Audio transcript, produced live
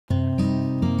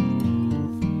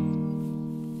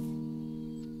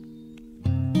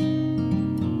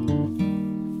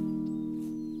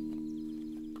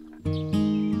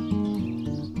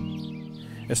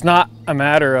It's not a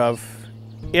matter of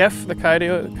if the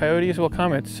coyotes will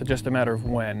come, it's just a matter of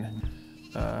when.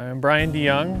 I'm Brian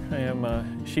DeYoung, I am a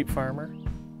sheep farmer.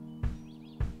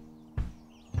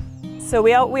 So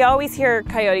we always hear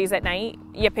coyotes at night,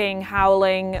 yipping,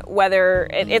 howling, whether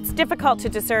it's difficult to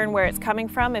discern where it's coming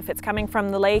from, if it's coming from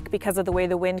the lake because of the way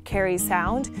the wind carries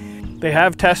sound. They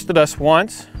have tested us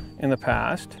once in the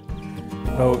past,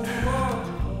 about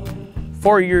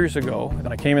 4 years ago.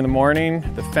 When I came in the morning,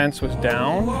 the fence was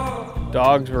down,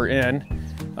 dogs were in,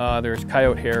 there's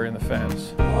coyote hair in the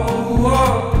fence.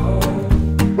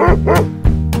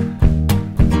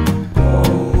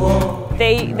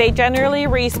 They generally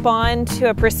respond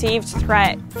to a perceived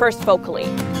threat first vocally.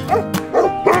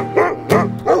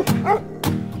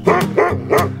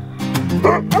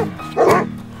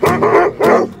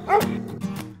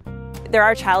 There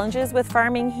are challenges with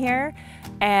farming here,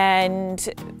 and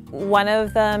one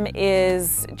of them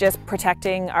is just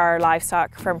protecting our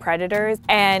livestock from predators.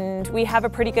 And we have a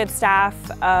pretty good staff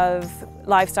of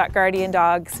livestock guardian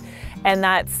dogs, and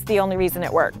that's the only reason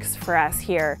it works for us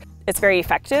here. It's very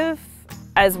effective,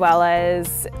 as well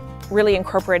as really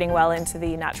incorporating well into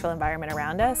the natural environment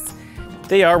around us.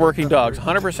 They are working dogs,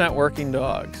 100% working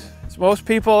dogs. So most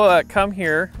people that come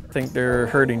here think they're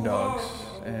herding dogs,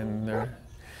 and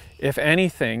if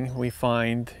anything, we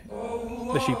find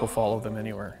the sheep will follow them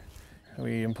anywhere.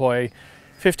 We employ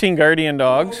 15 guardian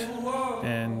dogs,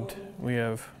 and we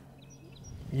have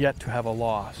yet to have a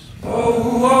loss.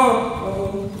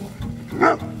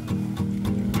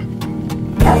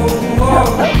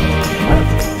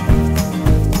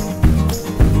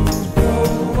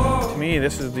 To me,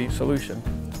 this is the solution.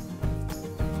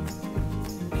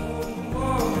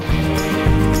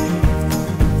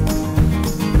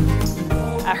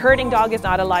 A herding dog is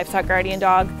not a livestock guardian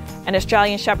dog. An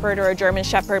Australian Shepherd or a German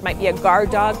Shepherd might be a guard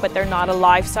dog, but they're not a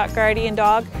livestock guardian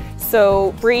dog.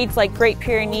 So breeds like Great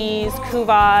Pyrenees,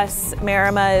 Kuvas,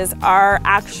 Marimas are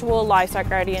actual livestock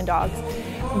guardian dogs.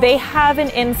 They have an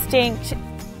instinct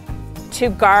to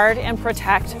guard and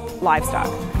protect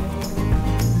livestock.